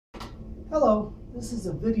Hello, this is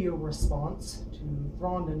a video response to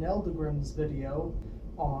Thrand and Elgrim's video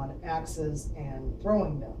on axes and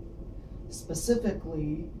throwing them.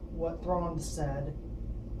 Specifically, what Thrand said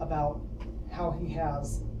about how he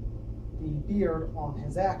has the beard on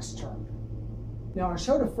his axe turn. Now, I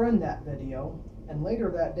showed a friend that video, and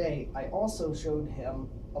later that day I also showed him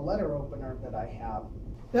a letter opener that I have.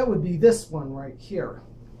 That would be this one right here.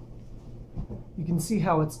 You can see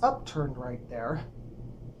how it's upturned right there.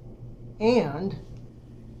 And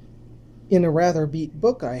in a rather beat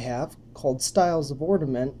book I have called Styles of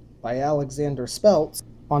Ornament by Alexander Speltz,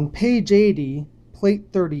 on page 80, plate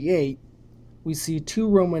 38, we see two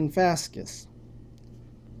Roman fasces.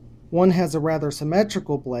 One has a rather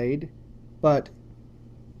symmetrical blade, but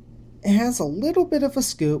it has a little bit of a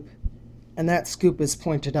scoop, and that scoop is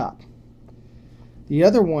pointed up. The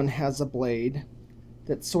other one has a blade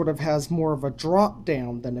that sort of has more of a drop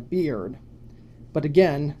down than a beard, but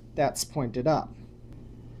again, that's pointed up.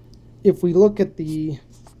 If we look at the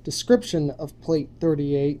description of plate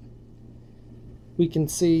 38, we can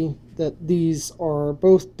see that these are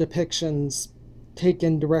both depictions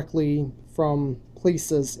taken directly from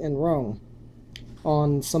places in Rome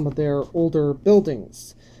on some of their older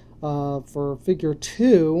buildings. For figure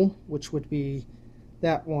 2, which would be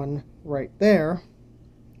that one right there,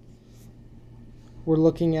 we're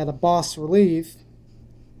looking at a bas relief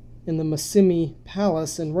in the Massimi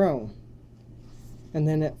Palace in Rome. And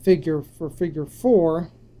then at figure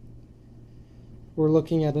 4, we're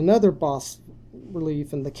looking at another bas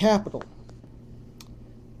relief in the Capitol.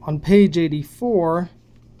 On page 84,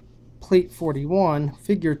 plate 41,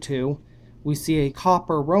 figure 2, we see a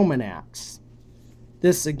copper Roman axe.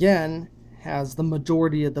 This again has the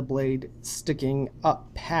majority of the blade sticking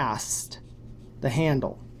up past the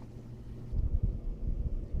handle.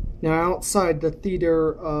 Now, outside the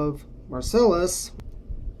theater of Marcellus,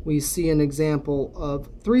 we see an example of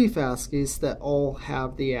three fasces that all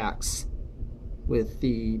have the axe with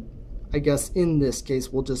the, I guess in this case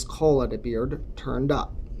we'll just call it a beard, turned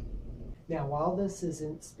up. Now, while this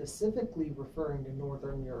isn't specifically referring to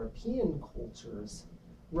Northern European cultures,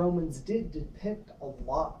 Romans did depict a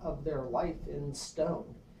lot of their life in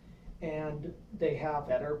stone, and they have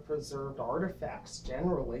better preserved artifacts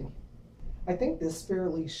generally. I think this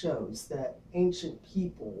fairly shows that ancient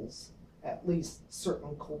peoples, at least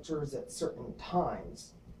certain cultures at certain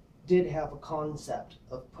times, did have a concept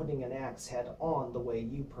of putting an axe head on the way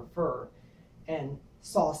you prefer and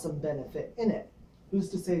saw some benefit in it. Who's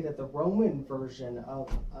to say that the Roman version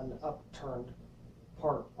of an upturned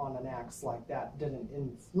part on an axe like that didn't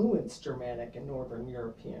influence Germanic and Northern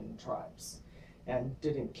European tribes and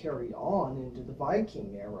didn't carry on into the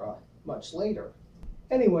Viking era much later?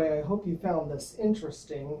 Anyway, I hope you found this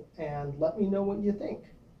interesting, and let me know what you think.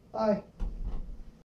 Bye.